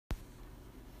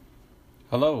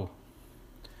Hello.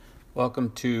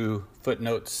 Welcome to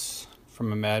Footnotes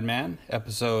from a Madman,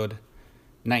 episode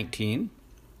 19.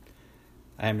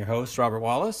 I am your host, Robert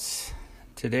Wallace.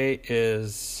 Today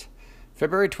is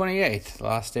February 28th,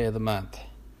 last day of the month.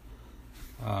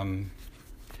 I've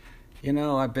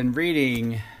been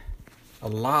reading a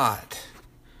lot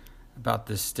about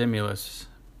this stimulus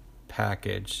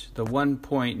package, the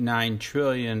 $1.9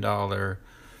 trillion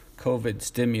COVID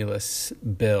stimulus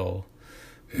bill.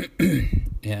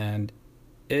 And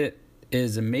it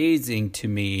is amazing to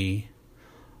me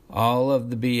all of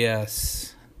the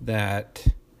BS that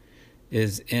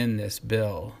is in this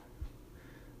bill.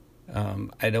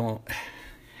 It's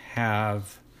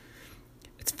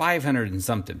 500 and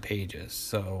something pages,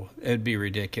 so it'd be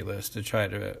ridiculous to try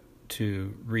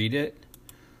to read it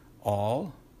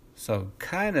all. So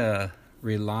kind of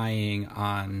relying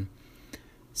on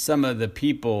some of the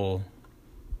people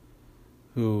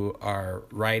who are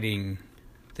writing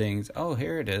things. Oh,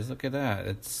 here it is. Look at that.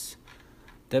 It's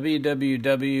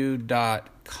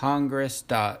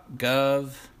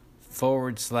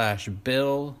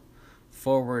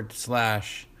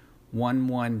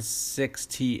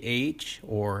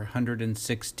or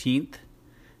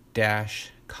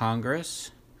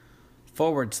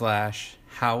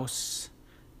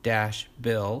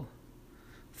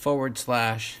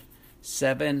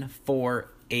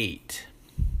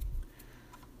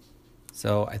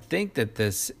So I think that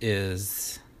this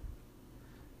is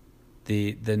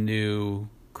the new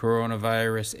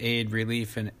Coronavirus Aid,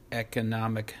 Relief, and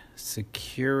Economic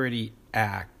Security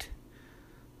Act,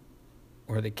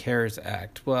 or the CARES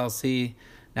Act. Well, see,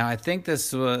 now I think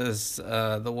this was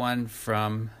the one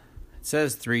from, it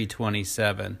says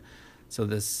 327. So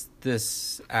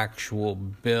this actual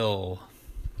bill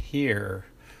here,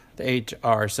 the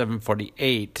HR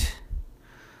 748,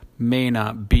 may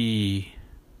not be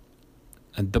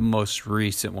the most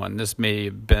recent one. This may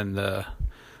have been the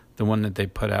one that they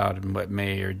put out in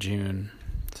May or June.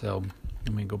 So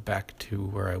let me go back to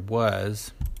where I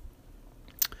was.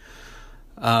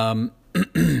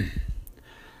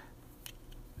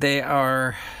 They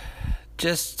are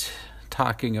just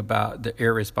talking about the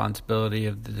irresponsibility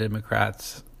of the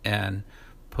Democrats and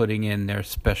putting in their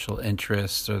special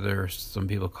interests, or some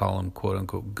people call them quote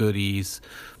unquote goodies,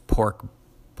 pork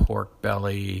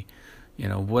belly,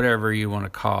 whatever you want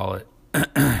to call it.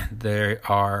 They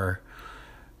are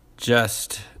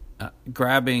just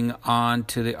grabbing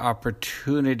onto the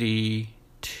opportunity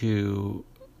to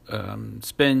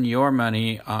spend your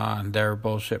money on their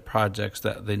bullshit projects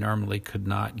that they normally could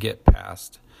not get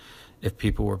past if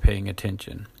people were paying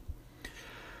attention.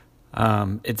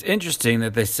 It's interesting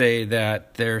that they say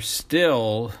that there's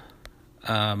still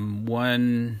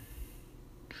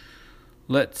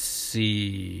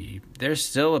there's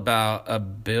still about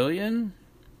 $1 billion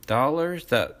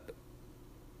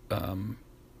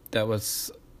that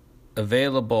was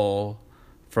available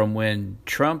from when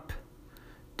Trump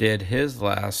did his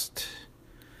last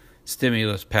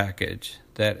stimulus package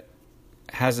that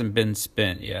hasn't been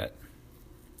spent yet.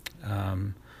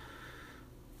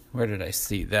 Where did I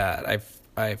see that?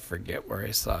 I forget where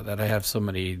I saw that. I have so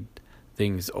many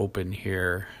things open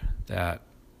here that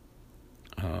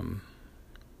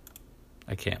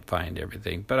I can't find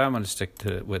everything, but I'm going to stick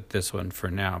with this one for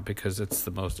now because it's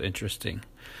the most interesting.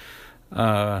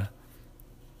 It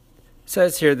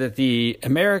says here that the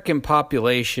American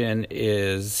population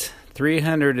is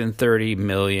 330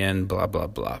 million, blah, blah,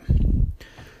 blah.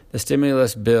 The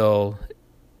stimulus bill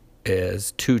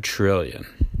is $2 trillion.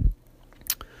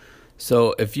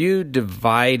 So if you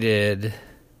divided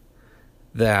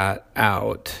that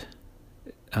out,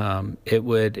 it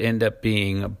would end up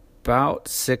being about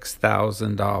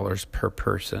 $6,000 per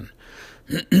person.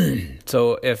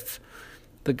 So if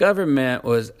the government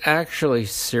was actually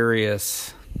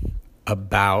serious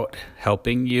about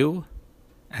helping you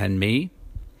and me,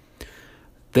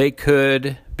 they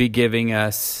could be giving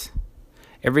us,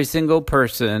 every single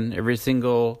person, every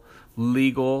single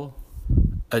legal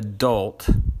adult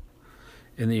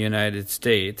in the United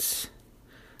States,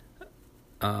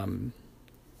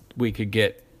 we could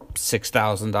get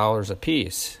 $6,000 a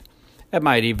piece. It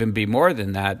might even be more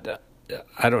than that.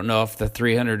 I don't know if the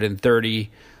 330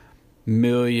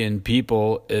 million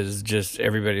people is just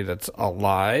everybody that's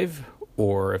alive,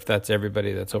 or if that's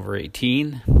everybody that's over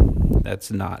 18. That's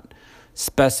not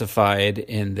specified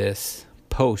in this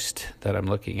post that I'm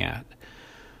looking at.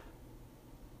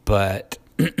 But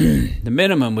the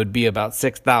minimum would be about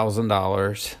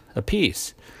 $6,000 a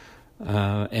piece.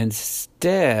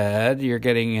 Instead, you're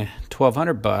getting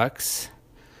 $1,200,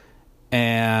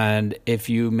 and if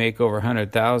you make over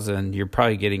 100,000, you're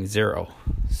probably getting zero.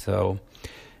 So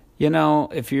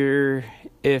if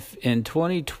in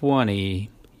 2020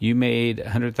 you made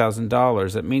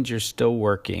 $100,000, that means you're still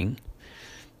working,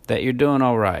 that you're doing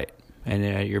all right,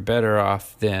 and you're better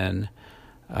off than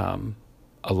a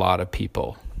lot of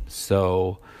people.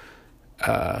 So,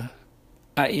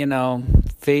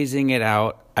 phasing it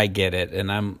out, I get it,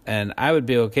 and I would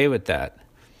be okay with that,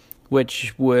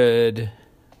 which would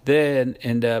then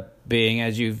end up being,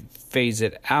 as you phase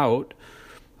it out,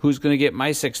 who's going to get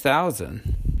my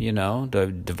 6,000? Do I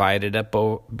divide it up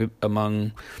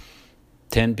among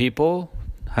 10 people,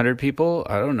 100 people?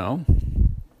 I don't know.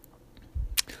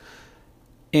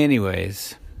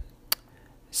 Anyways,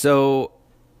 so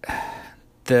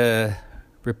the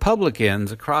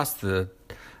Republicans across the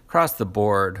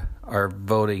board are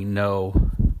voting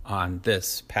no on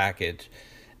this package,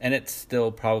 and it's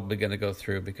still probably going to go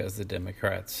through because the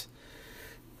Democrats,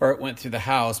 or it went through the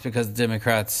House because the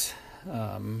Democrats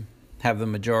have the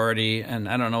majority, and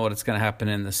I don't know what's going to happen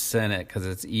in the Senate because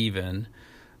it's even.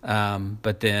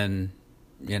 But then,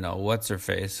 what's her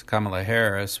face? Kamala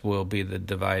Harris will be the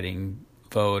dividing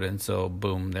vote, and so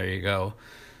boom, there you go.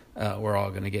 We're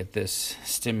all going to get this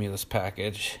stimulus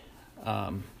package.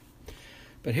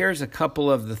 But here's a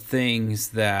couple of the things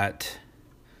that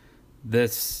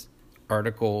this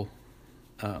article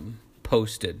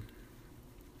posted.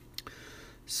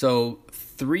 So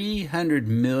 $300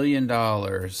 million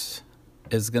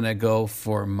is going to go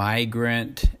for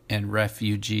migrant and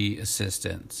refugee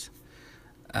assistance.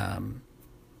 Am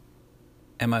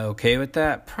I okay with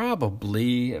that?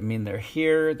 Probably. I mean, they're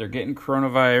here, they're getting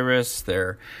coronavirus,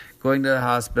 they're going to the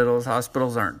hospitals.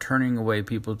 Hospitals aren't turning away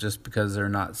people just because they're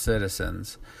not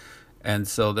citizens. And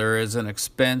so there is an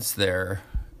expense there.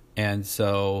 And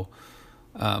so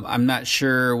I'm not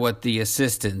sure what the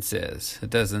assistance is.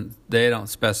 They don't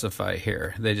specify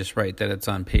here. They just write that it's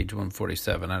on page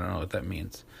 147. I don't know what that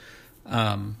means.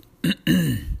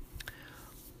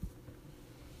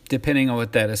 Depending on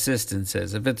what that assistance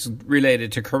is. If it's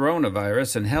related to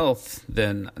coronavirus and health,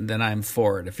 then I'm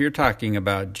for it. If you're talking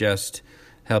about just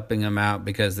helping them out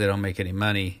because they don't make any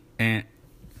money,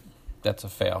 that's a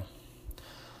fail.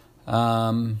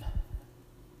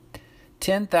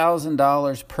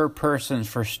 $10,000 per person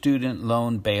for student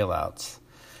loan bailouts.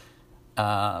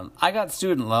 I got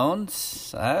student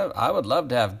loans. I would love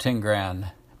to have 10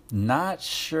 grand. Not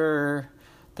sure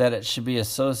that it should be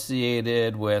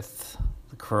associated with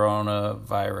the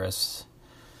coronavirus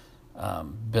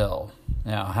bill.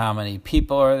 Now, how many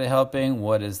people are they helping?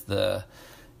 What is the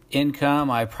income?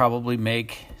 I probably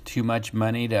make too much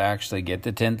money to actually get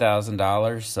the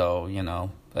 $10,000. So,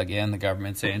 again, the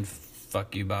government saying,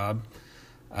 fuck you, Bob.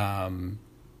 I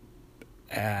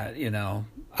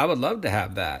would love to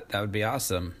have that. That would be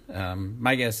awesome.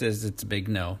 My guess is it's a big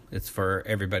no. It's for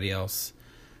everybody else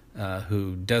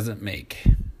who doesn't make.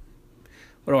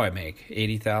 What do I make?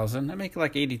 80,000? I make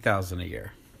like 80,000 a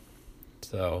year.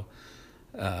 So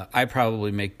I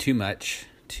probably make too much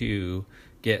to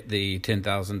get the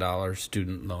 $10,000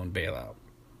 student loan bailout.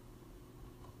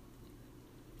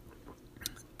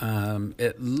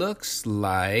 It looks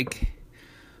like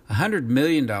 $100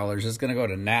 million is going to go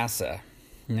to NASA.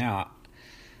 Now,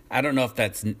 I don't know if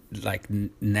that's like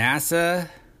NASA,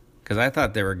 because I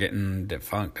thought they were getting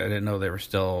defunct. I didn't know they were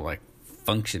still like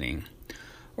functioning.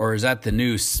 Or is that the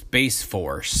new Space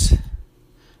Force?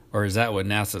 Or is that what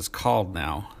NASA's called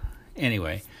now?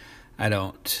 Anyway, I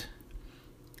don't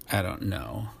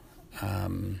know.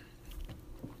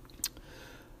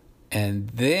 And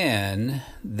then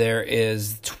there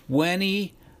is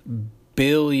 $20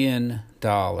 billion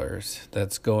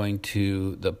that's going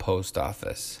to the post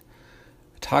office.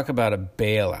 Talk about a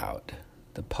bailout.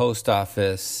 The post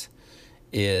office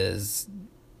is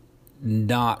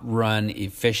not run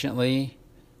efficiently.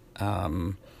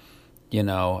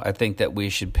 I think that we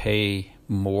should pay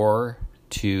more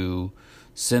to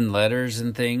send letters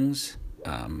and things,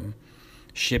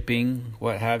 shipping,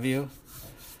 what have you.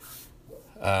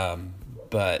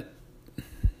 But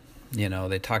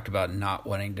they talked about not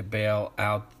wanting to bail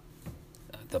out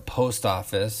the post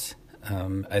office.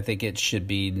 I think it should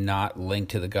be not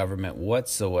linked to the government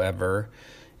whatsoever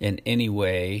in any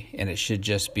way, and it should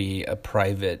just be a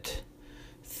private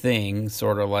thing,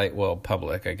 sort of like,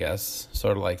 public, I guess,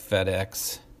 sort of like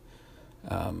FedEx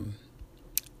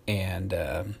and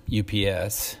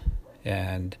UPS,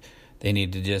 and they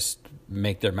need to just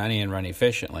make their money and run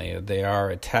efficiently. They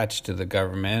are attached to the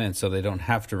government, and so they don't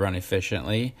have to run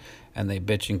efficiently, and they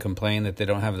bitch and complain that they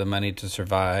don't have the money to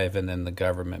survive, and then the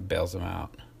government bails them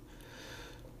out.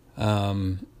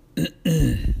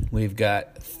 We've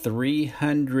got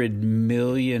 $300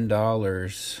 million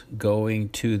going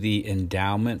to the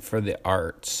Endowment for the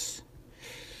Arts.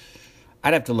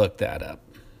 I'd have to look that up.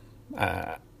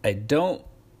 I don't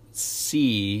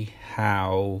see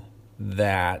how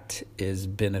that is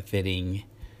benefiting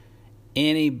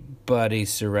anybody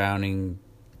surrounding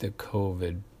the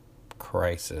COVID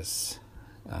crisis.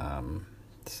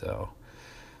 So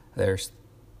there's,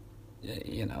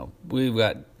 we've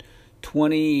got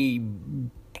 20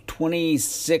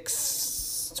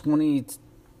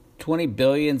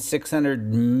 billion,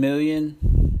 600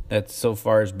 million that so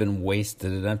far has been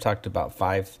wasted. And I've talked about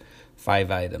five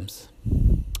items.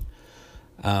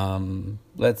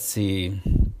 Let's see.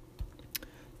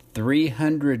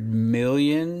 300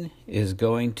 million is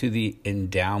going to the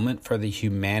Endowment for the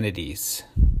Humanities.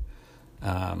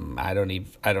 I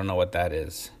don't know what that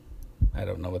is.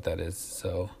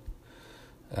 So,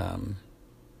 I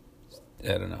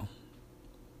don't know.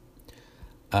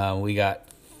 We got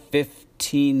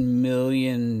 $15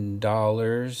 million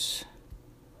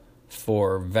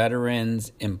for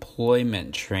veterans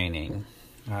employment training.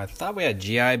 I thought we had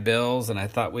GI Bills, and I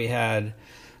thought we had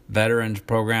veterans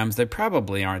programs. They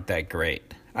probably aren't that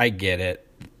great. I get it.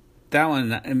 That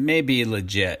one may be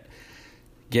legit.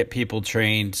 Get people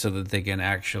trained so that they can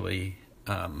actually,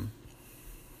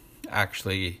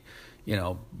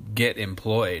 get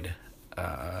employed.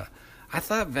 I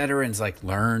thought veterans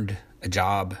learned a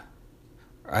job.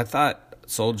 I thought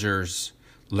soldiers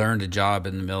learned a job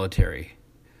in the military.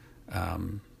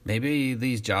 Maybe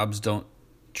these jobs don't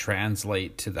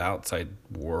translate to the outside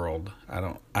world. I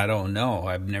don't know.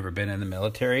 I've never been in the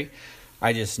military.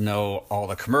 I just know all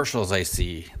the commercials I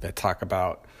see that talk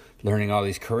about learning all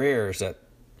these careers that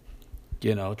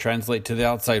translate to the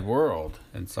outside world.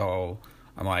 And so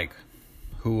I'm like,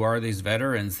 who are these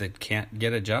veterans that can't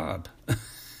get a job?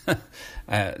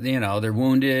 They're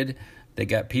wounded, they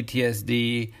got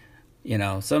PTSD,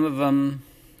 some of them,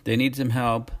 they need some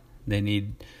help. They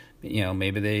need,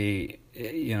 maybe they,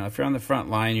 if you're on the front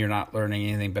line, you're not learning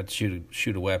anything but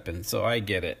shoot a weapon. So I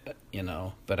get it,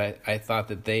 but I thought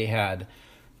that they had,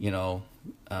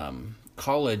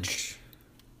 college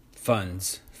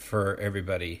funds for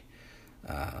everybody.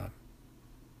 I'm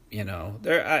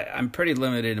pretty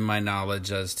limited in my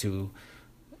knowledge as to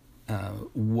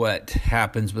what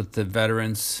happens with the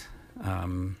veterans.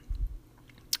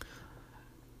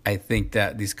 I think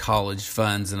that these college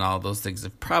funds and all those things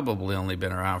have probably only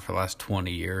been around for the last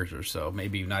 20 years or so,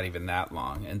 maybe not even that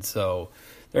long. And so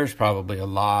there's probably a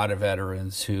lot of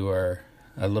veterans who are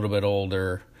a little bit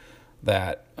older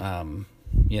that,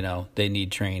 they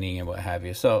need training and what have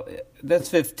you. So that's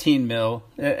 15 mil.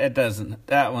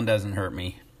 That one doesn't hurt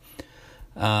me.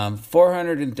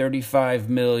 435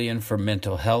 million for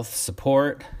mental health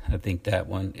support. I think that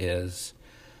one is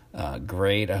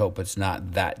great. I hope it's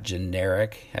not that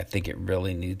generic. I think it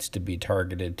really needs to be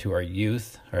targeted to our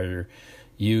youth. Our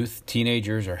youth,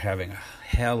 teenagers are having a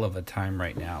hell of a time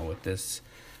right now with this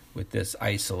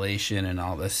isolation and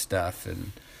all this stuff,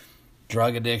 and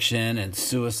drug addiction and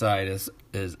suicide is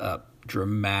up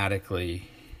dramatically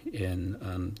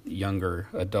in younger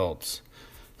adults.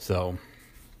 So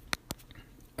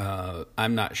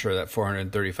I'm not sure that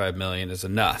 435 million is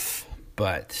enough,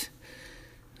 but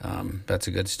that's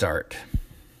a good start.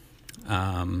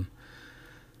 We've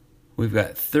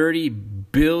got $30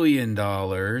 billion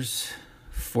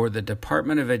for the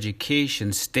Department of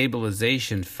Education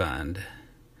Stabilization Fund.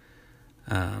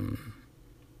 I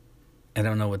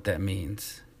don't know what that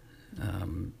means.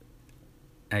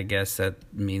 I guess that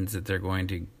means that they're going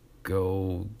to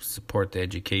go support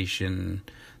the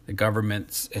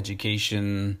government's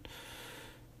education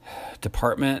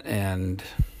department, and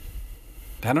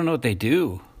I don't know what they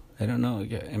do. I don't know.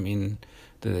 I mean,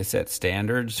 do they set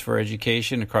standards for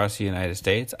education across the United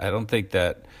States? I don't think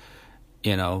that,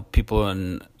 people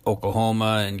in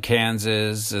Oklahoma and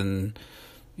Kansas and,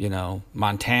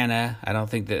 Montana, I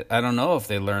don't know if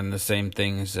they learn the same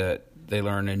things that they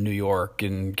learn in New York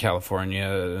and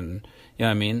California and,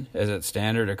 is it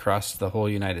standard across the whole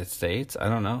United States? I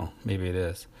don't know. Maybe it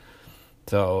is.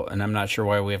 So, and I'm not sure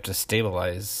why we have to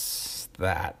stabilize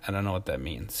that. I don't know what that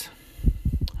means.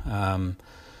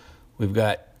 We've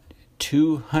got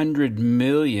 $200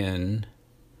 million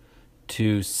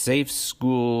to Safe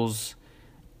Schools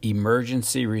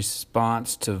Emergency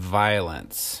Response to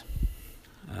Violence.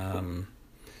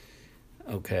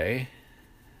 Okay.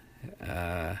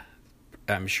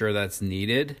 I'm sure that's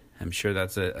needed. I'm sure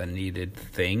that's a needed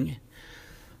thing.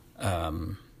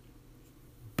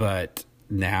 But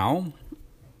now,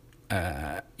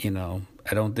 I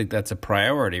don't think that's a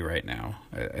priority right now.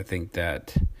 I think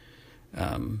that,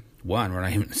 one, we're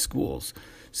not even in schools.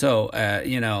 So,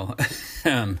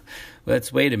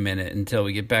 let's wait a minute until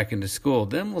we get back into school.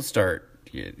 Then we'll start,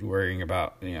 worrying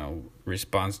about,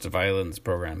 response to violence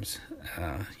programs.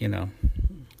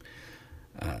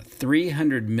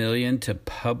 $300 million to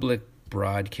public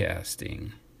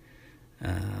broadcasting.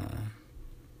 I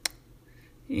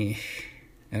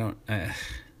don't.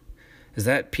 Is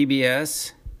that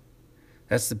PBS?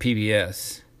 That's the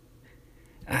PBS.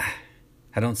 I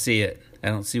don't see it. I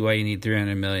don't see why you need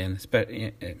 300 million. But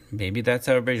maybe that's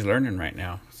how everybody's learning right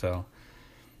now. So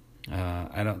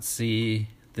I don't see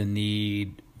the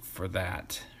need for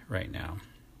that right now.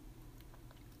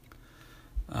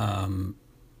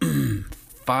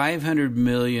 $500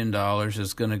 million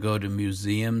is going to go to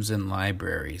museums and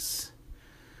libraries.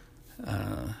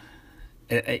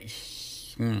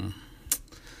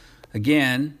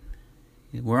 Again,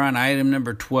 we're on item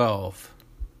number 12,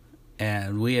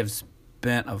 and we have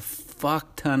spent a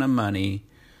fuck ton of money,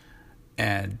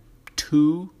 and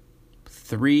 2-3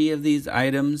 of these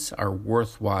items are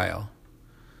worthwhile.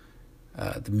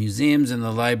 The museums and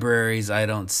the libraries, I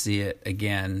don't see it.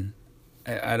 Again,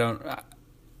 I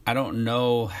don't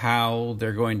know how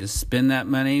they're going to spend that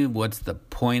money. What's the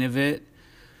point of it?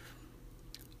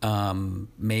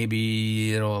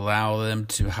 Maybe it'll allow them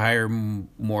to hire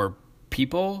more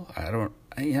people. I don't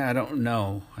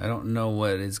know. I don't know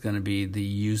what is going to be the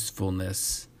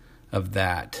usefulness of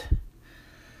that.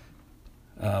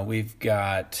 We've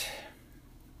got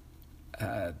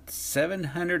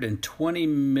 $720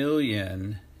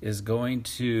 million is going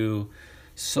to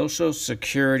Social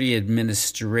Security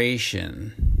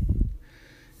Administration.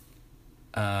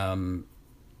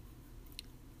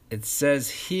 It says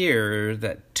here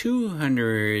that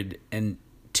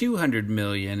 $200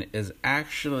 million is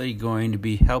actually going to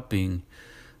be helping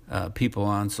people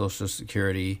on Social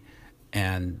Security,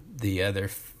 and the other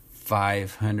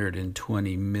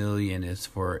 $520 million is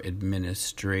for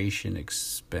administration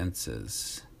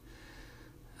expenses.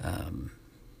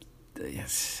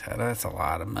 Yes, that's a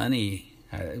lot of money.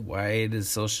 Why does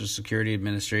Social Security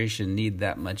Administration need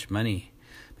that much money?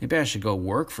 Maybe I should go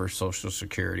work for Social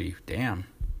Security. Damn.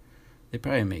 They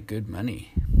probably make good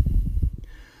money.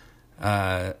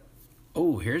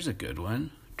 Here's a good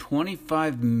one.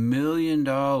 $25 million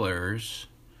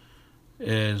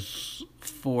is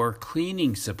for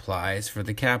cleaning supplies for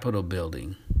the Capitol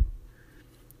building.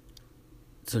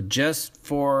 So just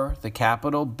for the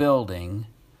Capitol building,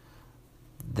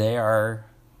 they are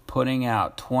putting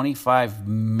out $25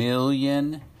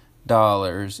 million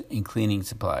in cleaning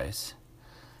supplies.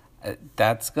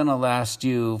 That's going to last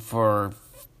you for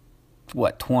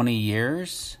 20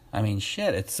 years? I mean,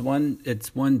 shit, it's one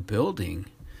building.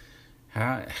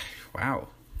 Wow.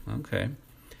 Okay.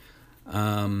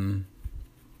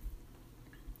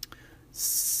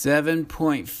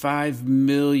 $7.5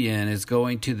 million is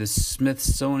going to the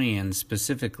Smithsonian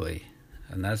specifically,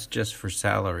 and that's just for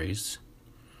salaries.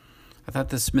 I thought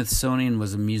the Smithsonian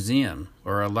was a museum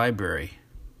or a library.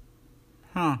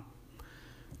 I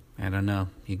don't know.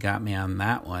 You got me on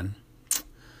that one.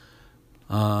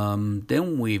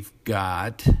 Then we've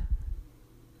got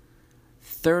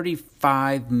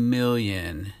 $35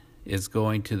 million is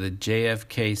going to the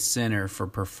JFK Center for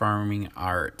Performing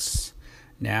Arts.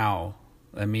 Now,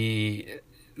 let me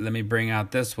bring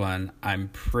out this one. I'm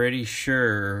pretty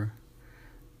sure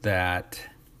that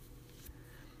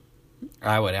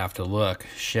I would have to look.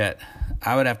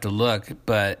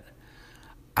 But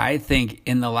I think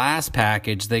in the last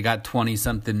package they got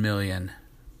 20-something million.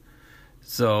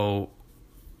 So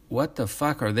what the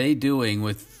fuck are they doing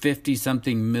with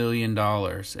 $50-something million?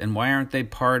 And why aren't they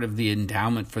part of the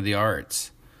endowment for the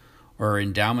arts or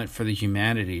endowment for the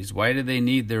humanities? Why do they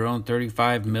need their own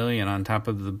 $35 million on top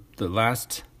of the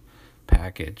last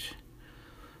package?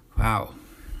 Wow.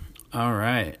 All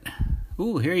right.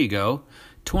 Ooh, here you go.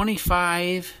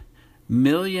 $25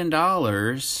 million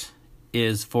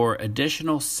is for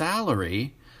additional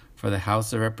salary for the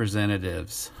House of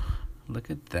Representatives.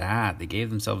 Look at that. They gave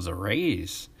themselves a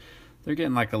raise. They're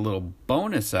getting like a little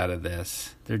bonus out of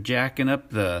this. They're jacking up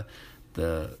the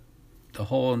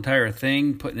whole entire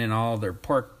thing, putting in all their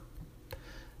pork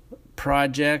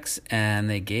projects, and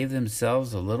they gave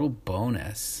themselves a little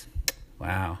bonus.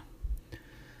 Wow.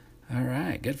 All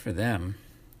right, good for them.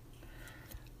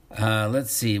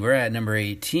 Let's see. We're at number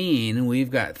 18.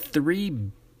 We've got $3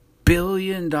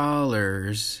 billion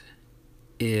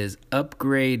is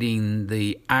upgrading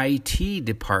the IT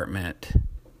department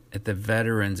at the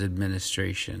Veterans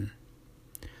Administration.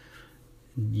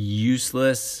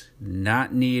 Useless,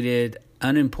 not needed,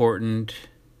 unimportant.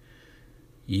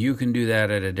 You can do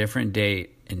that at a different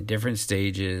date in different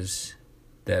stages.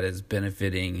 That is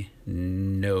benefiting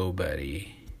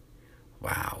nobody.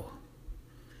 Wow.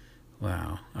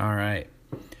 All right.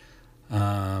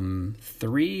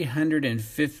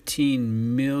 $315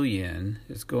 million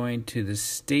is going to the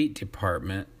State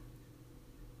Department.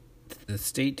 The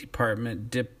State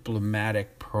Department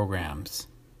diplomatic programs.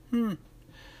 I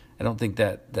don't think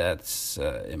that's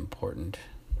important.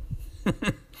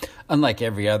 Unlike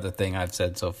every other thing I've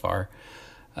said so far.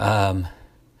 And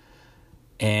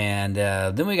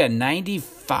then we got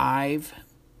 $95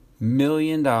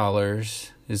 million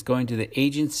is going to the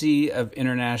Agency of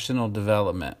International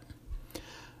Development.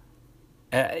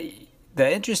 The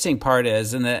interesting part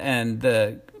is, and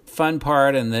the fun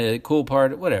part and the cool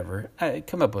part, whatever, I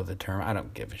come up with a term, I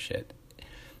don't give a shit.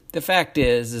 The fact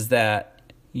is that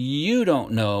you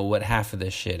don't know what half of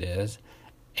this shit is,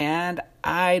 and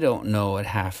I don't know what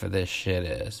half of this shit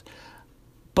is.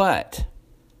 But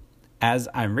as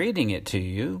I'm reading it to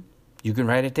you, you can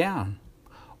write it down.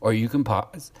 Or you can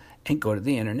pause and go to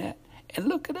the internet and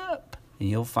look it up. And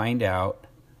you'll find out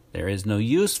there is no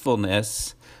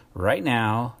usefulness right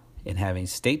now in having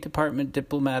State Department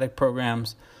diplomatic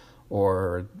programs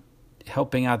or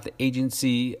helping out the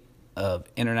Agency of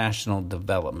International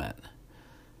Development.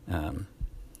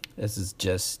 This is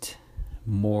just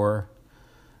more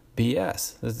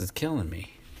BS. This is killing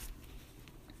me.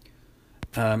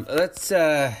 Let's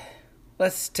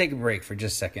take a break for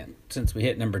just a second. Since we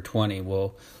hit number 20,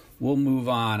 we'll move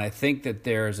on. I think that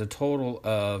there's a total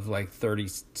of like 30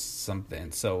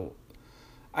 something. So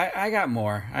I got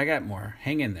more.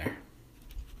 Hang in there.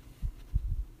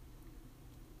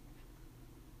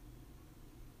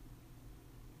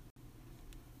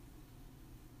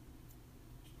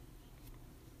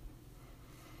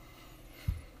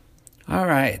 All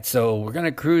right, so we're going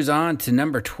to cruise on to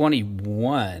number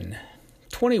 21.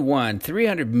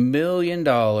 $300 million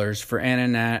for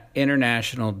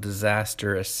international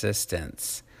disaster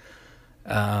assistance.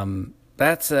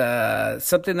 That's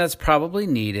something that's probably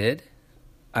needed.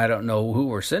 I don't know who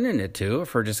we're sending it to,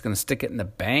 if we're just going to stick it in the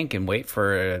bank and wait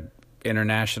for an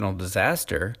international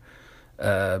disaster.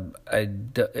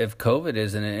 If COVID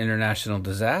is an international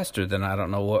disaster, then I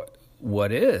don't know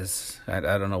what is. I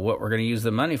don't know what we're going to use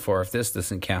the money for if this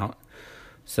doesn't count.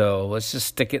 So let's just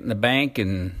stick it in the bank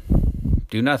and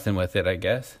do nothing with it, I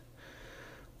guess.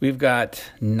 We've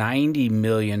got $90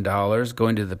 million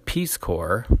going to the Peace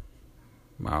Corps.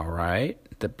 All right.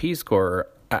 The Peace Corps,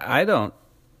 the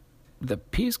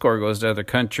Peace Corps goes to other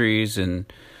countries and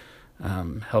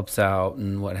helps out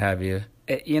and what have you.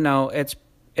 It's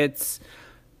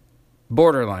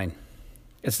borderline.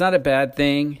 It's not a bad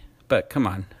thing, but come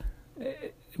on.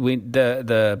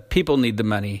 The people need the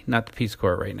money, not the Peace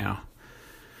Corps right now.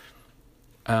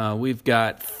 We've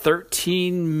got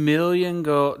 $13 million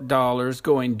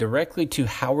going directly to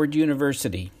Howard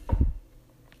University.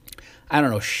 I don't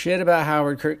know shit about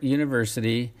Howard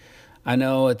University. I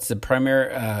know it's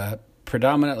a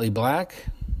predominantly black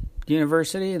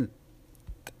university, and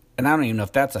I don't even know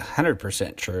if that's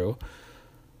 100% true.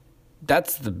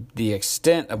 That's the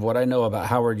extent of what I know about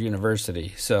Howard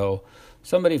University. So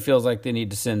somebody feels like they need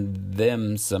to send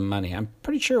them some money. I'm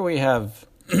pretty sure we have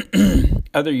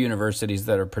other universities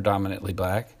that are predominantly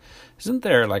black. Isn't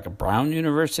there like a Brown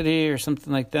University or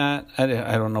something like that? I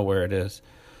don't know where it is.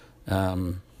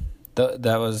 That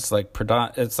was like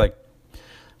it's like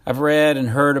I've read and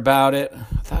heard about it.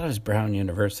 I thought it was Brown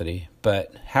University,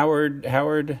 but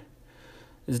Howard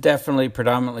is definitely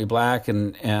predominantly black,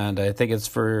 and I think it's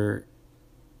for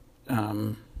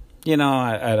I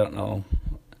don't know.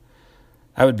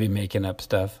 I would be making up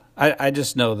stuff. I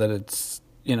just know that it's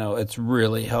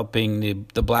really helping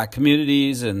the black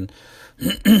communities and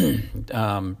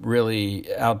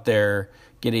really out there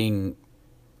getting,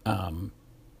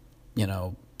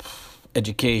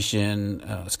 education,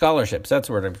 scholarships. That's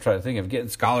what I'm trying to think of, getting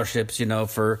scholarships,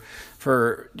 for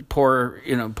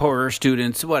poorer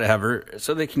students, whatever,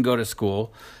 so they can go to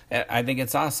school. I think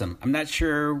it's awesome. I'm not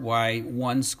sure why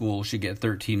one school should get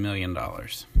 $13 million.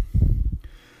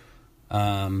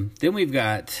 Then we've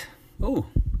got, $9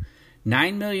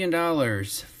 million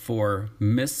for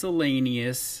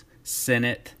miscellaneous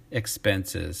Senate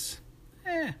expenses.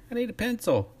 I need a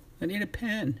pencil. I need a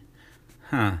pen.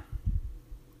 $9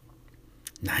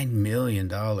 million.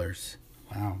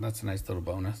 Wow, that's a nice little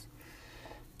bonus.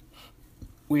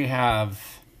 We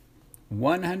have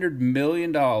 $100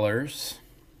 million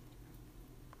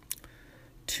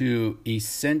to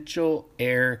essential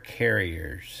air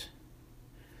carriers.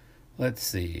 Let's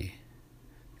see.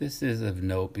 This is of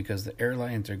note because the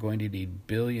airlines are going to need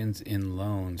billions in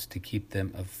loans to keep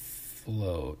them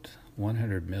afloat.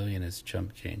 100 million is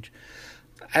chump change.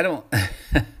 I don't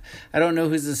know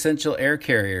who's essential air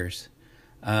carriers.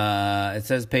 It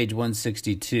says page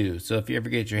 162. So if you ever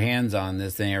get your hands on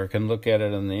this thing or can look at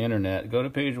it on the internet, go to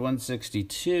page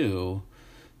 162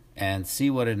 and see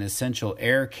what an essential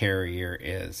air carrier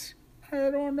is.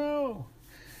 I don't know.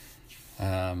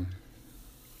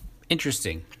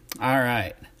 Interesting. All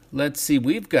right. Let's see.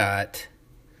 We've got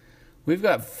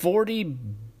 $40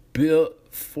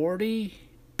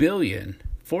 billion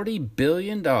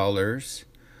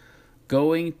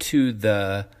going to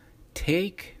the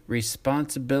Take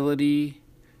Responsibility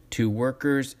to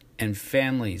Workers and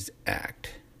Families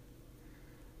Act.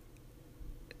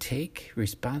 Take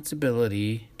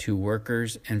Responsibility to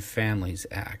Workers and Families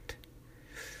Act.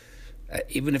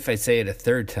 Even if I say it a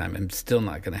third time, I'm still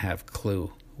not going to have a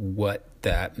clue what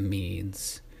that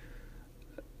means.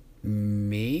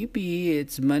 Maybe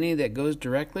it's money that goes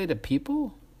directly to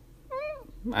people?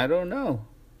 I don't know.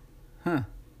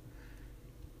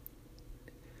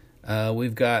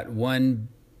 We've got $1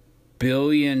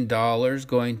 billion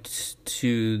going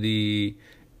to the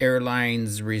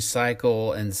airlines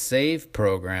Recycle and Save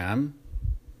program.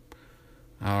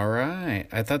 All right.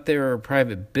 I thought they were a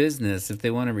private business. If they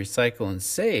want to recycle and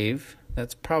save,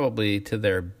 that's probably to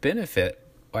their benefit.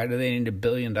 Why do they need $1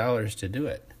 billion to do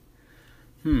it?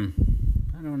 I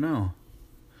don't know.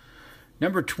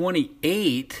 Number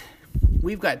 28,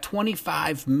 we've got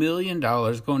 $25 million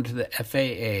going to the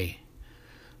FAA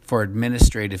for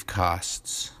administrative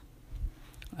costs.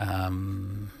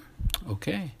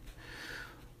 Okay.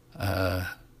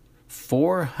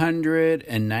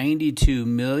 $492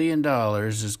 million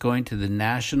is going to the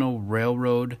National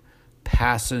Railroad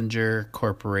Passenger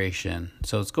Corporation.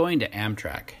 So it's going to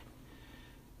Amtrak.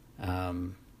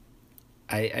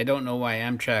 I don't know why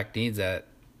Amtrak needs that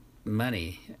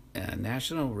money.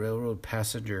 National Railroad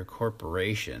Passenger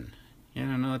Corporation. I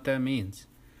don't know what that means.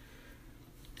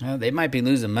 They might be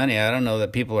losing money. I don't know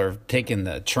that people are taking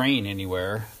the train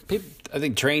anywhere. I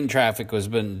think train traffic has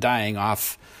been dying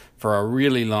off for a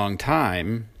really long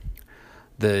time.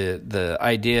 The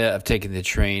idea of taking the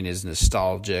train is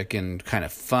nostalgic and kind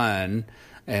of fun.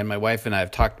 And my wife and I have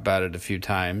talked about it a few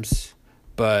times.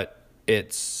 But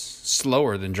it's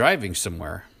slower than driving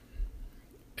somewhere.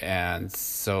 And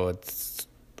so it's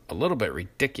a little bit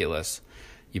ridiculous.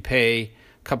 You pay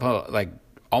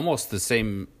almost the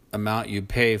same amount you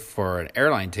pay for an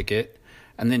airline ticket,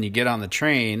 and then you get on the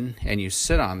train and you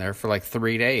sit on there for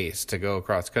 3 days to go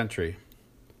across country.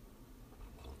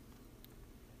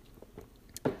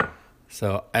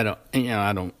 So I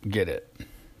don't get it.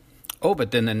 Oh,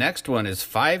 but then the next one is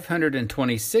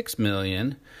 $526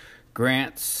 million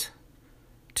grants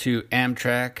to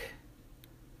Amtrak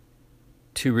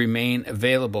to remain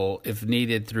available if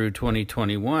needed through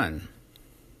 2021.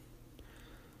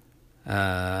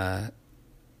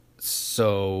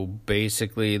 So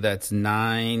basically that's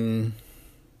 $1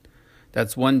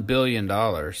 billion.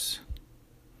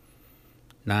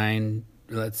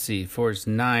 Let's see, 4 is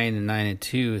 9 and 9 and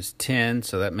 2 is 10,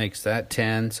 so that makes that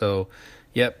 10. So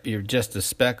yep, you're just a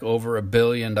speck over $1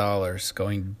 billion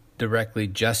going directly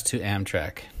just to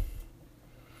Amtrak.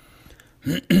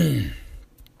 Then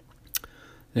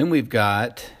we've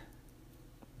got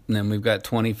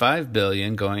 $25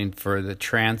 billion going for the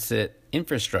transit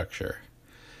infrastructure.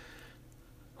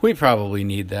 We probably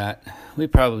need that. We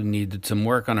probably needed some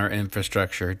work on our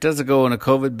infrastructure. Does it go in a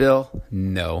COVID bill?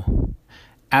 No,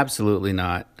 absolutely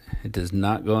not. It does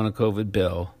not go in a COVID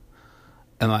bill.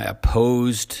 Am I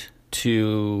opposed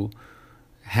to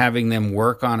having them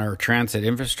work on our transit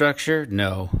infrastructure?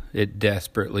 No, it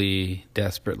desperately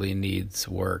needs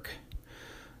work.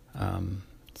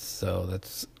 So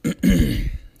that's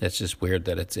that's just weird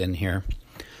that it's in here.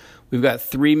 We've got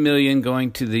 $3 million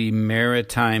going to the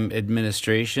Maritime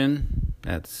Administration.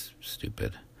 That's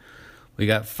stupid. We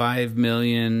got $5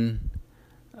 million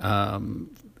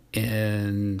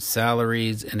in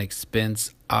salaries and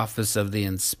expense Office of the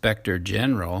Inspector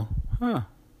General.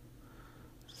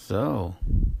 So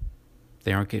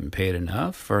they aren't getting paid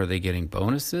enough, or are they getting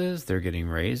bonuses? They're getting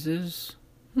raises.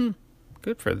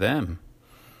 Good for them.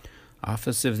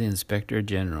 Office of the Inspector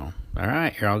General. All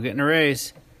right, you're all getting a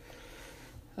raise.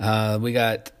 We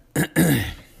got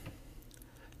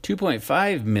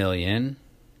 $2.5 million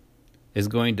is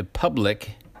going to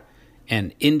public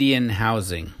and Indian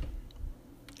housing.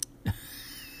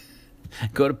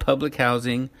 Go to public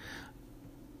housing,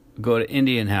 go to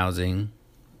Indian housing,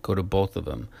 go to both of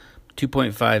them.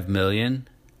 2.5 million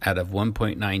out of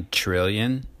 1.9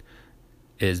 trillion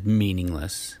is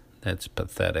meaningless. That's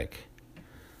pathetic.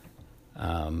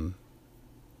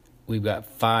 We've got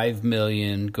 5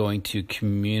 million going to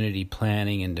community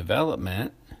planning and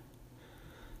development.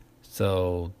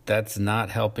 So that's not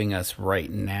helping us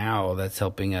right now. That's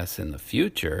helping us in the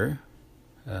future.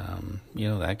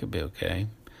 That could be okay.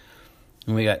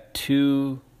 And we got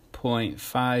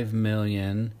 2.5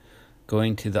 million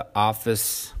going to the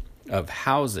Office of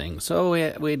Housing. So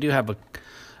we do have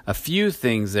a few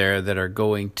things there that are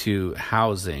going to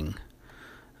housing.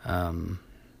 That'll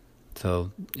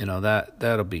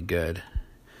be good.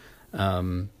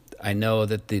 I know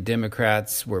that the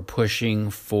Democrats were pushing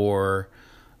for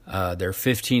their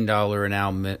 $15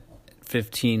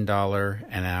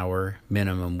 an hour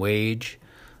minimum wage,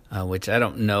 which I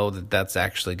don't know that that's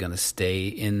actually going to stay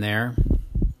in there.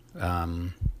 I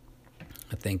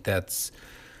think that's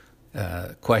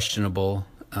questionable.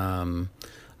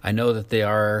 I know that they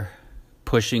are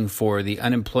pushing for the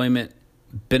unemployment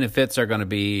benefits are going to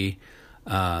be,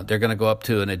 they're going to go up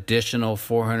to an additional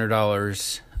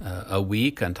 $400 a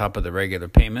week on top of the regular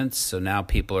payments. So now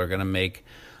people are going to make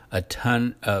a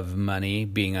ton of money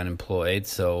being unemployed.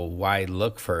 So why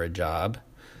look for a job?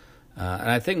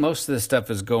 And I think most of this stuff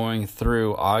is going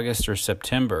through August or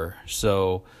September.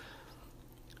 So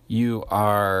you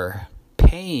are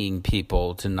paying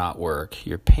people to not work.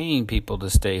 You're paying people to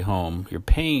stay home. You're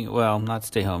paying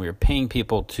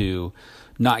people to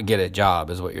not get a job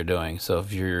is what you're doing. So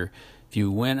if you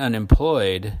went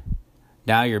unemployed,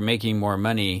 now you're making more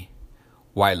money.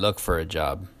 Why look for a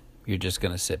job? You're just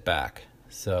going to sit back.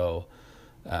 So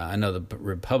I know the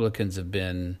Republicans have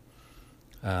been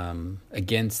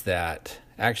against that.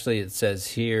 Actually, it says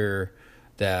here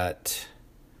that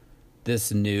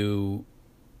this new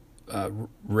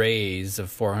raise of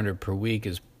 $400 per week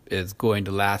is going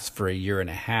to last for a year and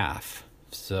a half.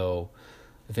 So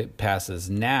if it passes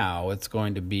now, it's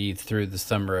going to be through the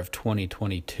summer of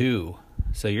 2022.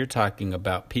 So you're talking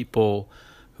about people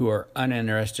who are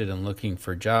uninterested in looking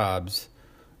for jobs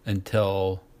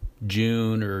until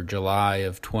June or July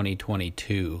of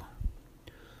 2022.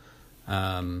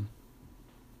 I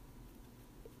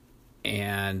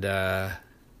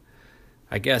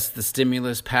guess the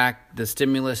stimulus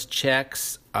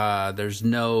checks, there's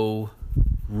no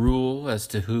rule as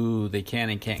to who they can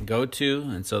and can't go to,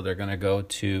 and so they're going to go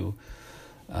to,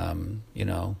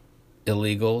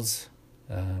 illegals,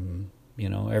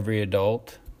 every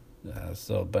adult.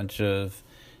 So a bunch of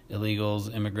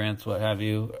illegals, immigrants, what have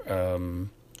you.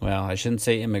 Well, I shouldn't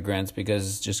say immigrants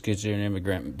because just because you're an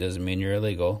immigrant doesn't mean you're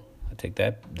illegal. I take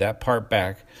that part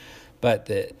back.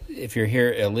 But if you're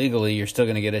here illegally, you're still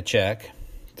going to get a check.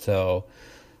 So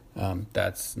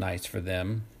that's nice for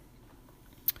them.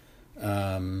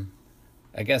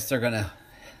 I guess they're going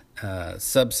to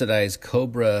subsidize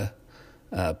COBRA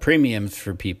premiums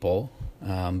for people.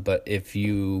 But if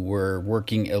you were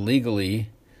working illegally,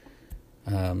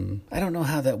 I don't know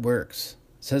how that works.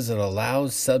 It says it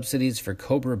allows subsidies for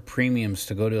COBRA premiums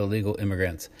to go to illegal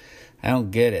immigrants. I don't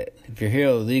get it. If you're here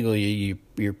illegally,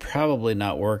 you're probably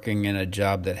not working in a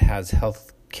job that has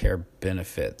health care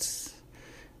benefits,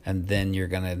 and then you're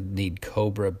gonna need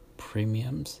COBRA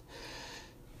premiums.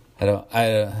 I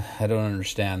don't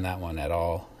understand that one at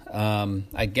all.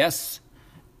 I guess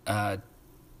 $10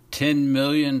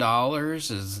 million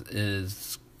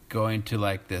is going to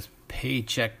like this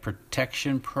paycheck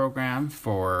protection program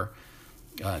for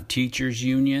teachers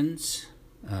unions.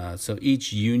 So each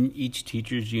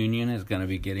teachers union is going to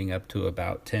be getting up to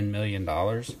about $10 million.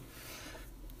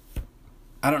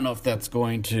 I don't know if that's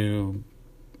going to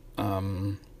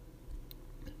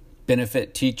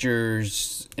benefit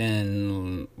teachers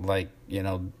in,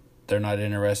 they're not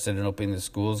interested in opening the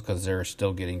schools because they're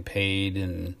still getting paid,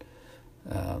 and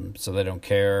so they don't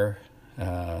care.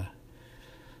 I'm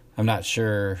not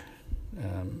sure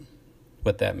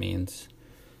what that means.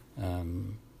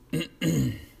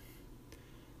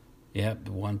 Yep,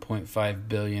 $1.5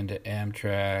 billion to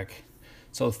Amtrak.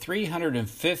 So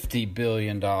 $350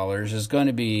 billion is going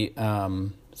to be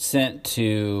sent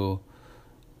to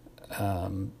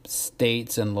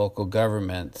states and local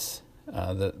governments.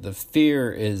 The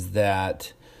fear is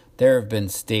that there have been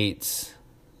states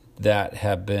that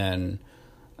have been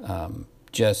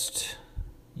just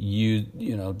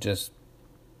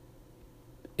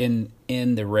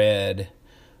in the red,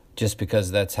 just because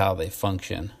that's how they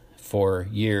function for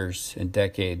years and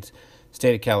decades.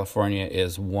 State of California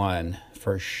is one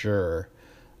for sure.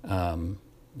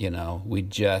 We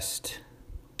just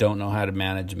don't know how to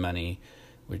manage money.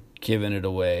 We're giving it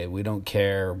away. We don't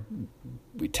care.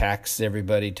 We tax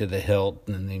everybody to the hilt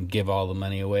and then give all the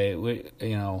money away.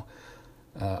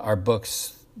 Our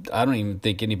books, I don't even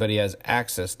think anybody has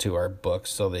access to our books,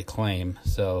 so they claim.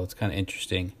 So it's kind of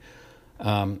interesting.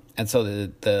 And so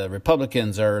the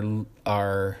Republicans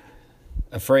are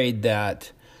afraid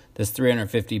that this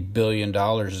 $350 billion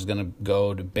is going to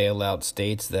go to bail out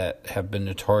states that have been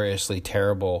notoriously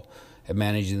terrible at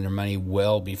managing their money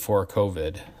well before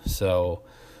COVID. So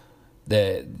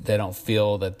they don't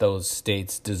feel that those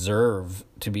states deserve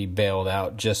to be bailed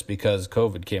out just because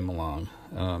COVID came along.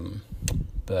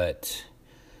 But,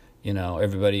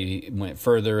 everybody went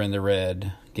further in the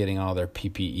red, getting all their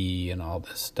PPE and all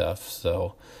this stuff.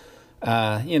 So,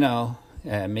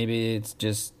 maybe it's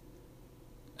just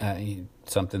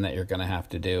something that you're going to have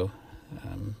to do.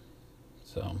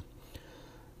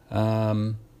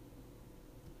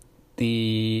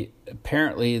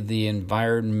 Apparently the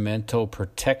Environmental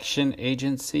Protection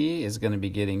Agency is going to be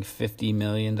getting $50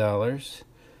 million.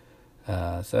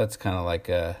 So that's kind of like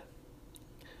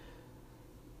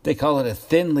they call it a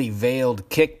thinly veiled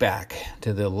kickback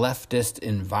to the leftist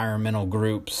environmental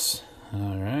groups.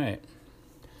 All right.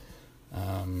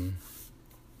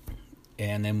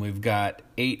 And then we've got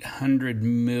 $800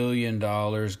 million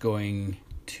going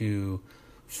to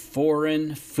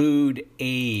foreign food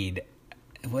aid.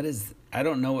 I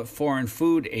don't know what foreign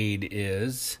food aid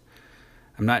is.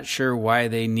 I'm not sure why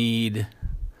they need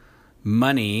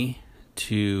money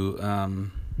to,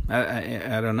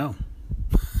 I don't know.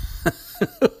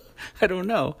 I don't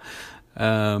know.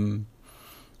 And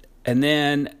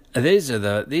then these are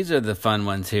the fun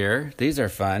ones here. These are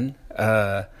fun.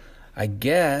 I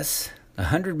guess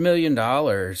 $100 million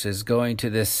is going to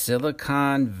this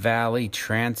Silicon Valley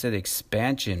Transit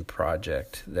expansion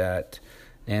project that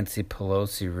Nancy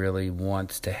Pelosi really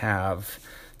wants to have.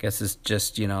 I guess it's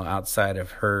just, outside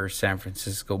of her San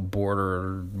Francisco border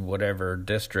or whatever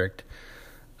district.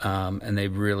 And they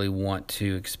really want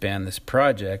to expand this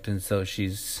project. And so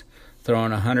she's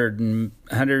throwing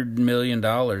 $100 million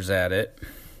at it.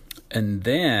 And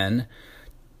then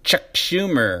Chuck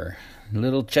Schumer,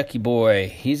 little Chucky boy,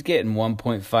 he's getting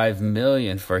 $1.5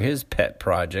 million for his pet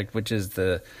project, which is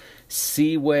the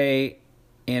Seaway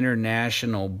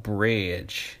International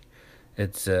Bridge.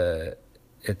 It's a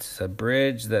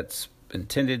bridge that's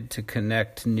intended to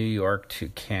connect New York to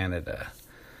Canada.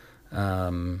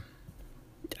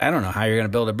 I don't know how you're going to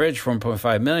build a bridge for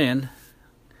 $1.5 million.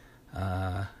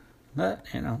 But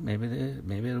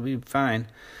maybe it'll be fine.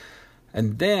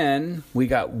 And then we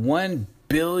got $1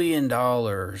 billion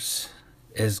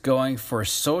is going for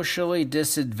socially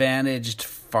disadvantaged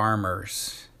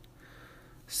farmers.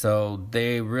 So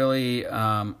they really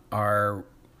are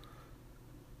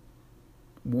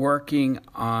working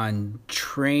on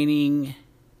training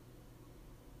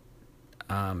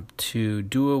to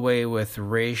do away with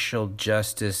racial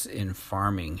justice in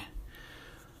farming.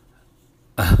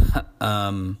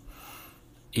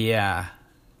 Yeah,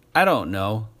 I don't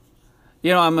know.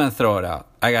 I'm going to throw it out.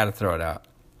 I got to throw it out.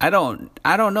 I don't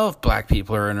know if black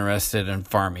people are interested in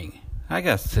farming. I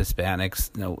guess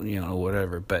Hispanics,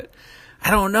 whatever, but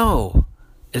I don't know.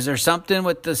 Is there something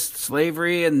with the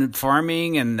slavery and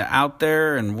farming and out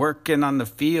there and working on the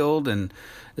field? And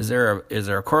is there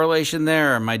a correlation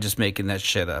there, or am I just making that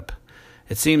shit up?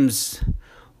 It seems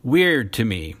weird to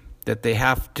me that they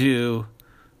have to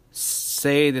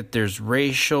say that there's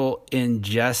racial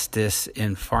injustice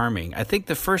in farming. I think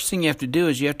the first thing you have to do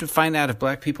is you have to find out if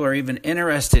black people are even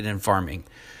interested in farming.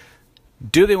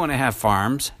 Do they want to have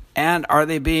farms? And are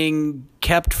they being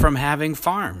kept from having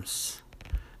farms?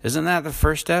 Isn't that the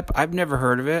first step? I've never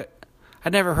heard of it.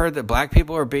 I've never heard that black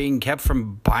people are being kept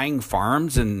from buying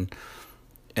farms and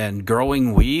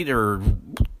growing wheat or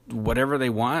whatever they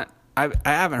want. I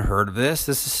haven't heard of this.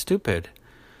 This is stupid.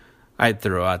 I'd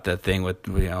throw out that thing with,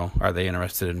 are they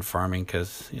interested in farming?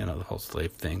 Because, the whole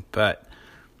slave thing. But,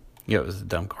 it was a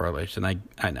dumb correlation.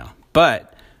 I know.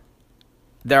 But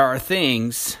there are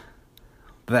things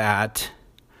that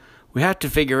we have to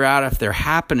figure out if they're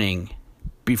happening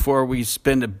before we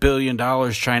spend $1 billion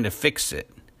trying to fix it.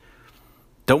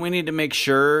 Don't we need to make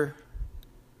sure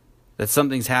that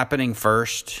something's happening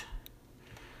first?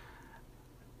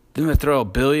 Then we throw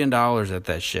 $1 billion at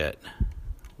that shit.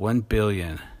 $1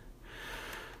 billion.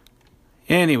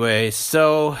 Anyway,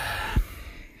 so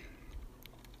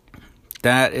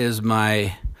that is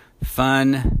my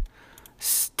fun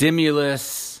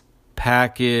stimulus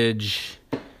package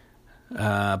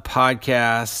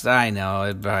podcast. I know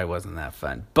it probably wasn't that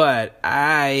fun, but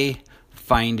I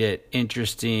find it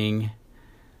interesting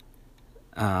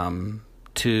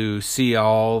to see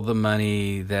all the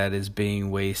money that is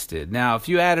being wasted. Now, if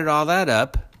you added all that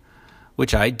up,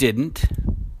 which I didn't,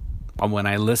 when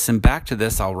I listen back to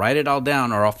this, I'll write it all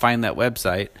down, or I'll find that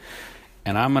website,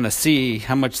 and I'm going to see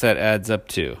how much that adds up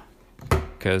to,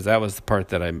 because that was the part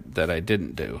that I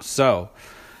didn't do. So,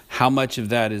 how much of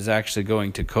that is actually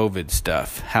going to COVID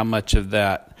stuff? How much of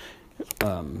that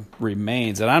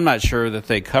remains. And I'm not sure that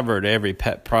they covered every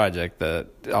pet project,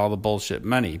 all the bullshit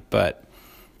money, but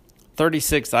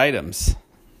 36 items.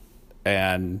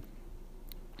 And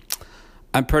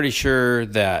I'm pretty sure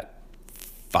that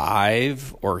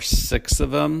 5 or 6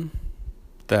 of them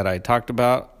that I talked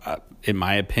about, in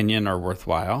my opinion, are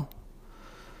worthwhile.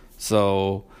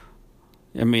 So,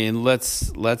 I mean,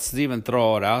 let's even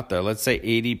throw it out there. Let's say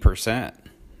 80%.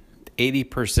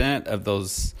 80% of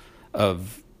those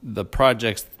of the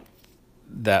projects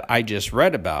that I just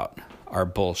read about are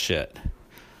bullshit.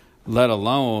 Let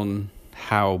alone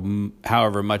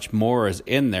however much more is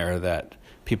in there that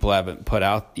people haven't put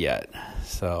out yet.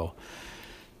 So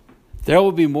there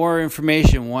will be more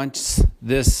information once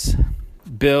this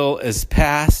bill is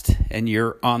passed and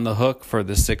you're on the hook for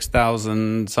the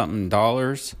 $6,000 something,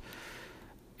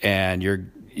 and you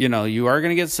are going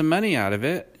to get some money out of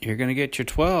it. You're going to get your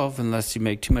 12 unless you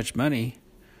make too much money.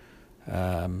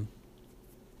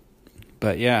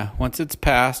 But yeah, once it's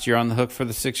passed, you're on the hook for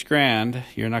the $6,000.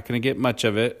 You're not going to get much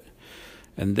of it.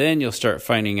 And then you'll start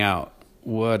finding out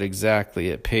what exactly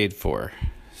it paid for.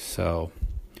 So,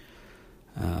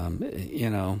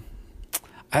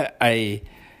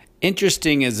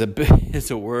 interesting is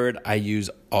a word I use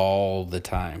all the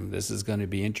time. This is going to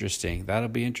be interesting. That'll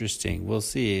be interesting. We'll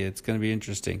see. It's going to be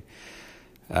interesting.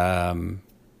 I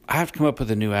have to come up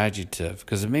with a new adjective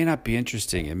because it may not be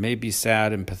interesting. It may be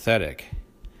sad and pathetic.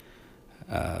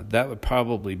 That would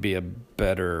probably be a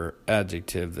better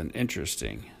adjective than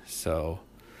interesting. So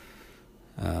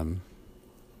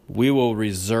we will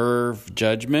reserve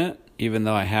judgment, even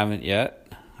though I haven't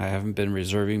yet. I haven't been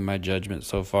reserving my judgment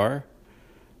so far.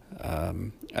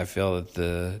 I feel that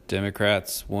the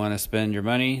Democrats want to spend your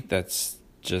money. That's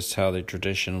just how they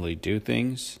traditionally do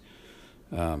things.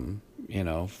 For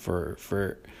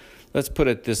let's put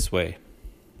it this way.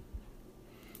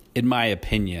 In my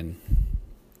opinion,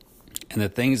 and the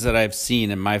things that I've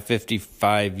seen in my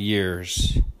 55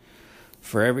 years,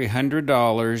 for every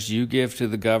 $100 you give to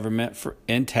the government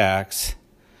in tax,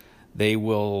 they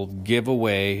will give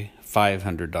away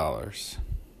 $500.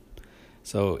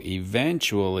 So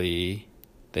eventually,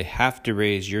 they have to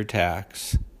raise your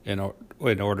tax in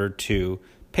order to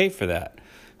pay for that.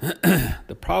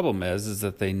 The problem is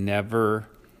that they never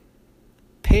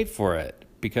pay for it,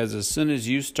 because as soon as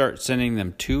you start sending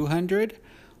them $200,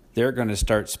 they're going to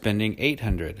start spending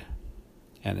 $800.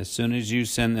 And as soon as you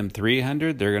send them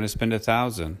 $300, they're going to spend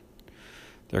 $1,000.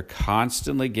 They're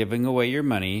constantly giving away your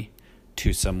money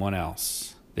to someone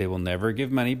else. They will never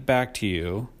give money back to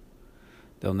you.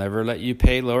 They'll never let you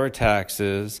pay lower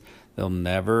taxes. They'll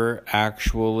never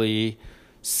actually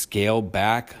scale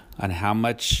back on how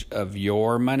much of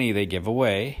your money they give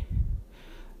away.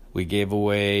 We gave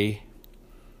away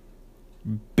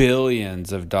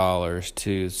billions of dollars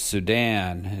to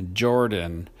Sudan,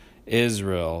 Jordan,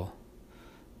 Israel,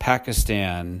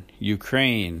 Pakistan,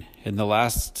 Ukraine in the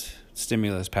last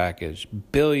stimulus package.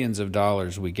 Billions of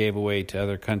dollars we gave away to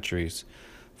other countries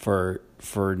for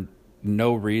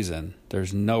no reason.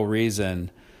 There's no reason.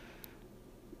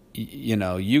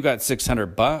 You got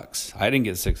 $600. I didn't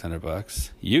get $600.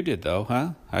 You did though,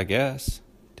 huh? I guess.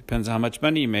 Depends on how much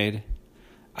money you made.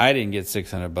 I didn't get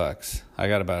 $600. I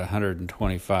got about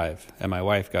 125, and my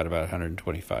wife got about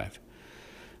 125.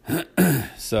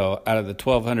 So out of the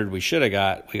 1,200 we should have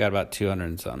got, we got about 200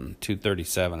 and something,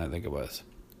 237, I think it was.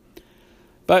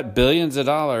 But billions of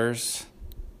dollars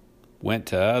went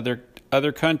to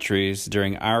other countries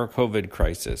during our COVID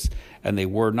crisis, and they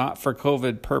were not for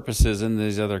COVID purposes in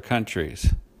these other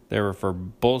countries. They were for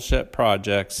bullshit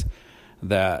projects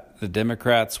that the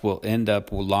Democrats will end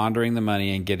up laundering the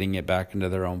money and getting it back into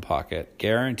their own pocket.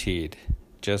 Guaranteed.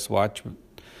 Just watch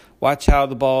where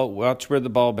the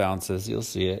ball bounces. You'll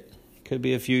see it. Could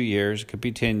be a few years, could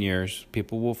be 10 years.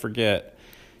 People will forget.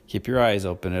 Keep your eyes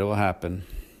open. It will happen.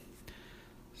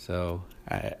 So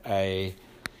I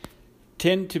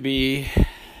tend to be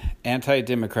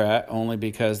anti-Democrat only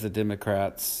because the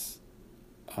Democrats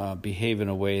behave in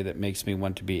a way that makes me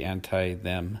want to be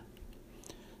anti-them.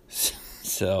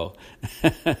 So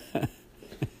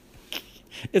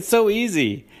it's so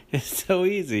easy. It's so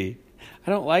easy.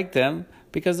 I don't like them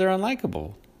because they're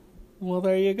unlikable. Well,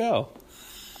 there you go.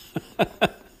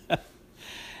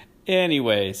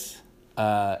 Anyways,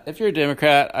 if you're a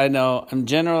Democrat, I know I'm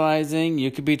generalizing.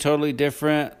 You could be totally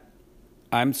different.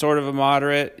 I'm sort of a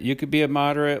moderate. You could be a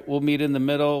moderate. We'll meet in the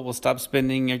middle. We'll stop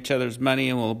spending each other's money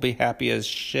and we'll be happy as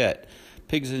shit.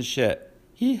 Pigs and shit.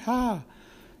 Yee-haw.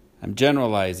 I'm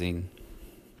generalizing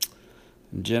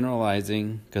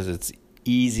because it's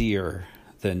easier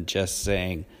than just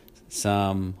saying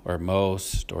some or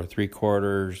most or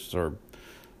 3/4 or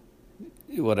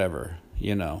whatever,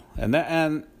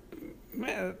 and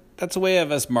that's a way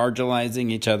of us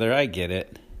marginalizing each other. I get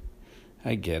it,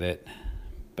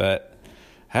 but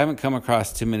I haven't come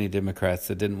across too many Democrats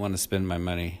that didn't want to spend my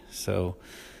money. So,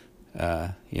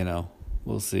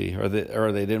 we'll see. Or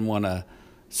they didn't want to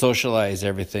socialize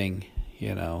everything,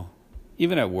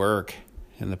 even at work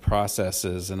and the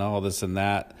processes and all this and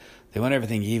that. They want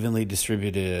everything evenly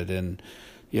distributed, and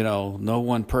no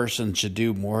one person should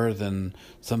do more than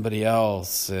somebody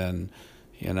else, and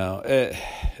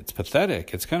it's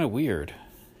pathetic. It's kind of weird.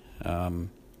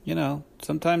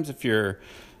 Sometimes if you're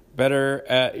better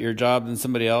at your job than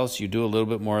somebody else, you do a little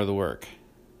bit more of the work,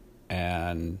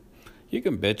 and you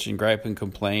can bitch and gripe and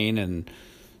complain and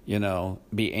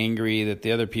be angry that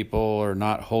the other people are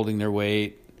not holding their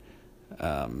weight.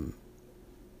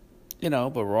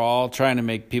 But we're all trying to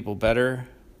make people better.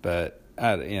 But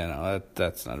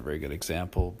that's not a very good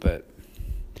example. But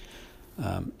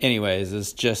anyways,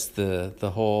 it's just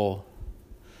the whole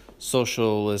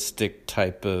socialistic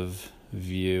type of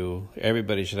view.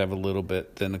 Everybody should have a little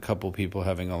bit than a couple people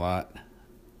having a lot.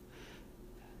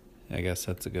 I guess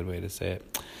that's a good way to say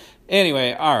it.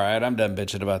 Anyway, all right, I'm done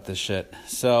bitching about this shit.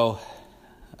 So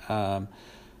I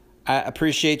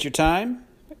appreciate your time.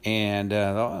 And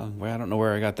I don't know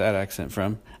where I got that accent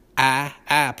from. I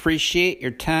appreciate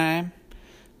your time.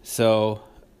 So,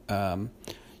 my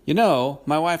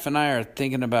wife and I are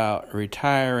thinking about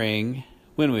retiring,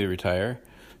 when we retire,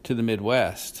 to the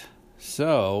Midwest.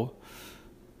 So,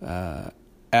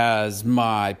 as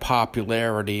my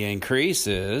popularity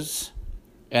increases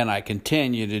and I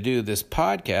continue to do this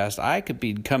podcast, I could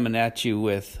be coming at you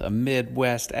with a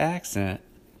Midwest accent.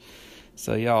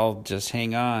 So y'all just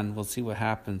hang on. We'll see what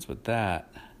happens with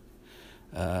that.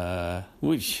 We're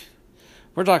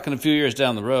talking a few years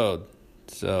down the road.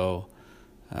 So,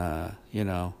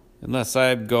 unless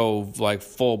I go like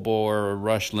full bore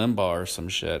Rush Limbaugh or some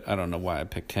shit. I don't know why I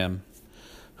picked him.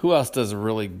 Who else does a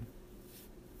really...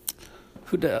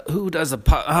 Who does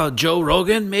a... Joe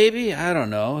Rogan, maybe? I don't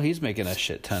know. He's making a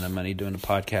shit ton of money doing a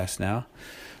podcast now.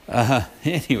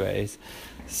 Anyways,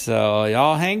 so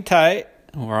y'all hang tight.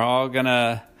 We're all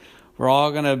gonna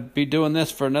be doing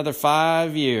this for another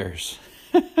 5 years.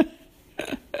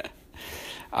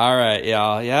 All right,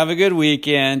 y'all. You have a good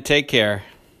weekend. Take care.